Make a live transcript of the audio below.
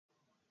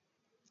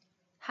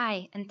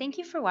Hi, and thank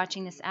you for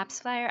watching this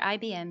AppsFlyer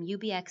IBM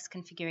UBX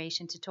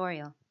configuration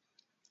tutorial.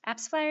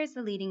 AppsFlyer is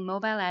the leading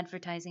mobile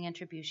advertising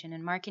attribution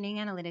and marketing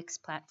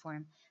analytics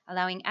platform,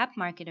 allowing app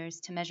marketers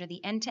to measure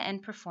the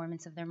end-to-end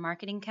performance of their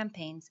marketing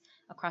campaigns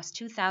across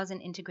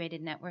 2,000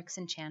 integrated networks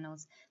and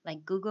channels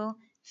like Google,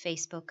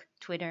 Facebook,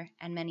 Twitter,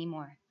 and many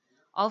more,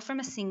 all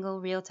from a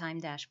single real-time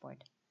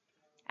dashboard.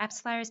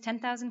 AppsFlyer's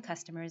 10,000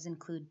 customers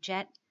include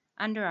Jet,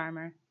 Under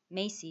Armour,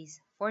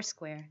 Macy's,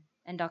 Foursquare,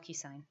 and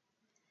DocuSign.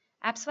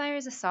 AppsFlyer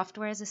is a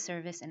software as a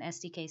service and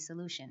SDK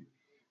solution.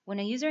 When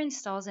a user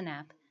installs an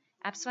app,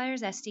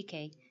 AppsFlyer's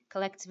SDK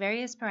collects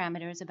various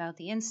parameters about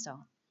the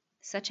install,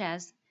 such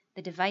as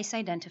the device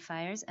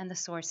identifiers and the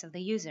source of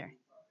the user.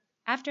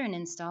 After an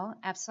install,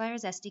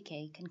 AppsFlyer's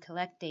SDK can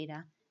collect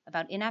data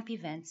about in-app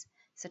events,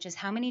 such as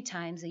how many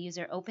times a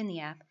user opened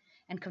the app,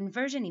 and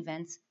conversion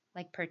events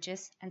like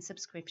purchase and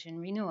subscription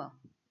renewal.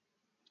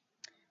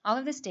 All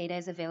of this data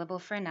is available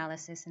for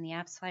analysis in the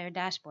AppsFlyer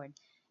dashboard,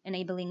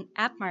 enabling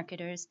app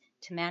marketers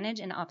to manage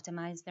and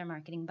optimize their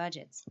marketing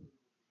budgets.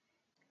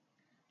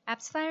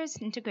 AppsFlyer's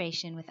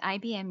integration with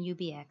IBM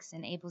UBX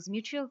enables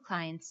mutual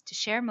clients to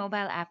share mobile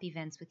app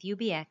events with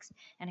UBX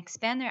and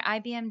expand their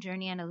IBM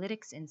Journey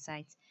Analytics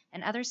insights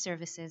and other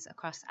services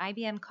across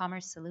IBM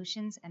Commerce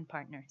Solutions and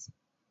partners.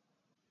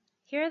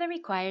 Here are the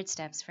required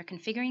steps for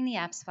configuring the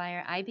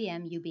AppsFlyer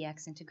IBM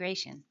UBX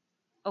integration.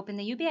 Open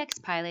the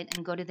UBX pilot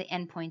and go to the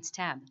Endpoints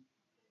tab.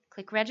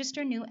 Click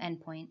Register New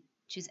Endpoint,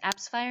 choose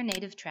AppsFlyer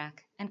Native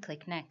Track, and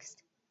click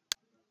Next.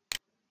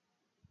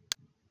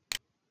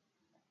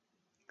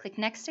 Click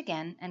Next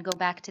again and go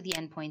back to the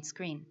Endpoint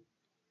screen.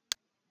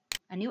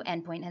 A new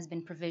endpoint has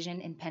been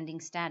provisioned in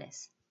Pending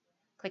Status.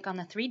 Click on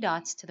the three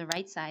dots to the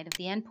right side of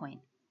the endpoint.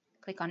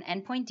 Click on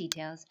Endpoint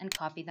Details and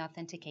copy the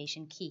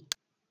authentication key.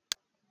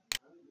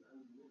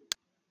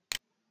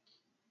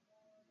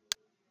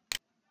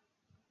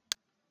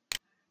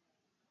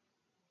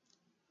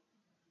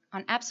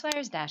 On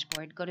AppsFlyer's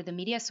dashboard, go to the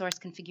Media Source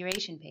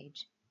Configuration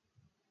page.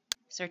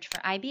 Search for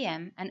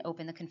IBM and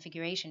open the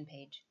configuration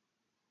page.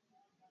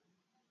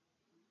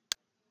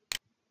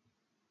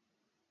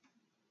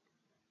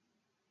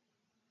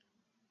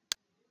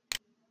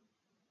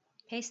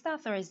 Paste the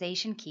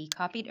authorization key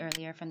copied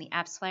earlier from the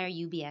AppsFlyer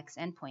UBX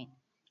endpoint.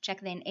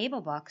 Check the Enable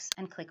box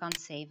and click on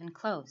Save and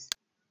Close.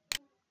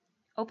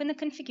 Open the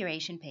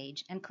configuration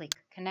page and click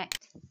Connect.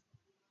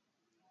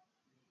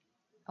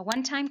 A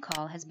one-time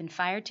call has been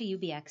fired to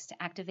UBX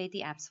to activate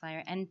the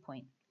AppsFlyer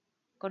endpoint.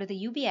 Go to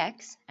the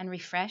UBX and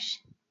refresh.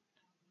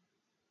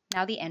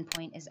 Now the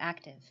endpoint is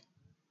active.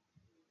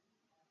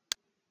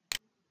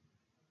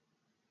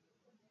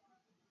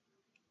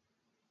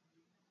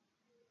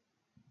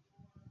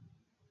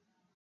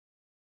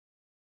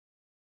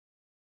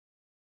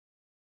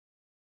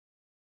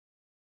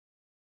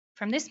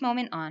 From this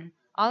moment on,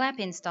 all app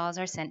installs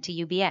are sent to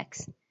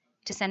UBX.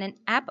 To send an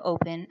app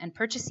open and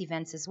purchase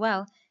events as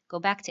well, go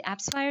back to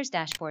AppsFlyer's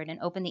dashboard and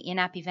open the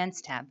In-App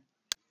Events tab.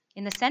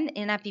 In the Send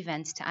In-App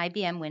Events to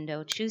IBM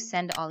window, choose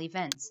Send All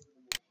Events.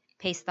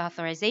 Paste the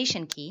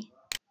authorization key,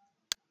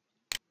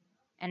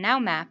 and now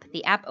map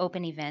the App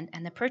Open event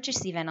and the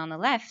Purchase event on the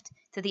left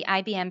to the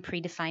IBM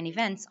predefined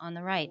events on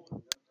the right.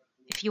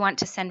 If you want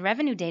to send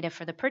revenue data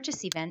for the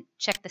purchase event,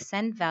 check the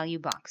Send Value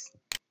box.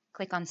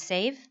 Click on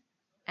Save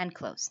and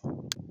Close.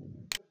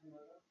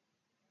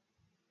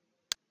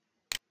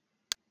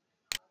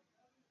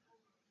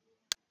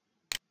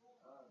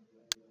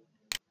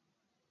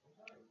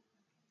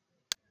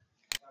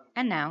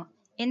 And now,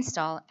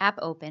 Install, App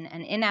Open,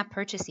 and In-App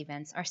Purchase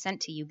events are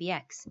sent to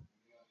UBX.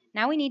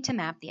 Now we need to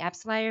map the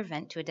AppsFlyer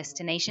event to a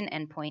destination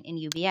endpoint in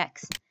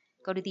UBX.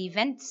 Go to the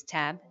Events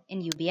tab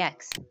in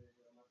UBX.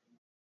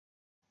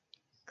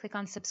 Click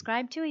on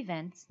Subscribe to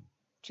Events,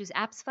 choose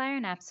AppsFlyer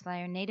and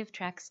AppsFlyer Native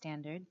Track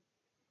Standard,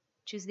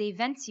 choose the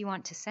events you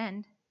want to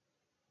send,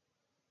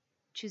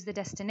 choose the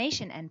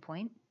destination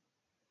endpoint,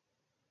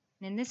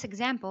 and in this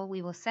example,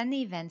 we will send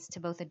the events to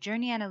both a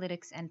Journey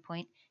Analytics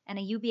endpoint and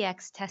a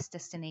UBX Test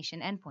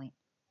Destination endpoint.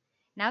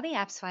 Now the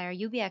AppsFlyer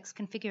UBX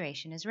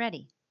configuration is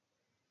ready.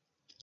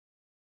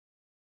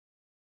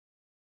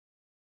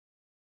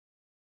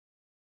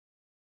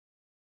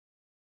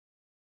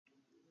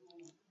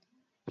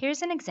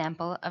 Here's an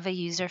example of a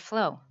user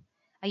flow.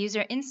 A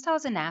user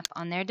installs an app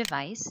on their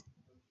device,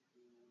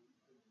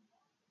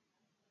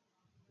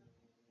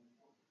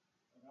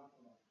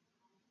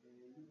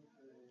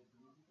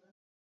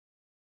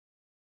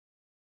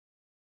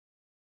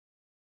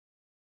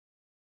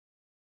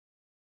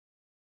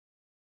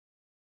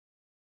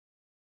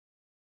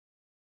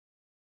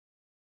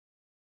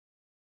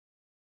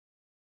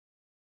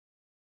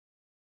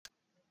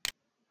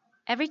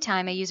 every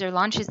time a user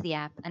launches the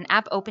app, an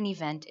App Open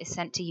event is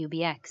sent to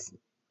UBX.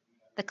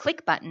 The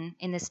Click button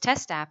in this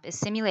test app is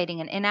simulating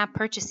an in-app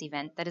purchase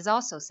event that is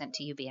also sent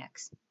to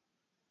UBX.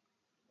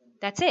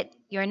 That's it.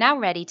 You are now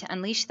ready to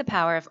unleash the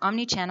power of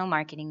omnichannel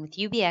marketing with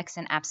UBX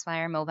and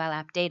AppsFlyer mobile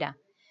app data.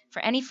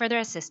 For any further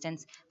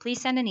assistance,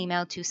 please send an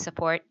email to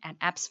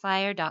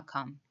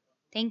support@appsflyer.com.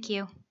 Thank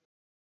you.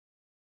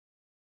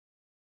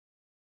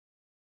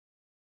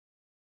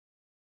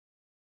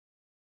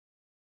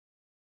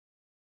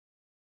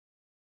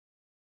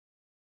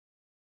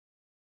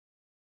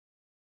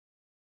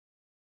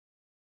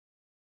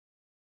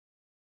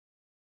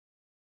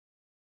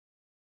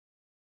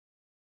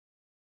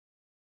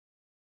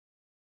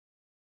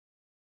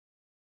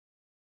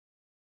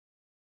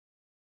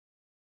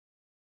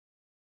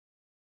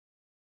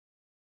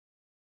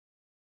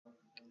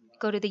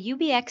 Go to the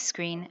UBX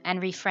screen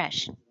and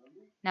refresh.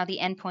 Now the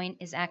endpoint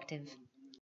is active.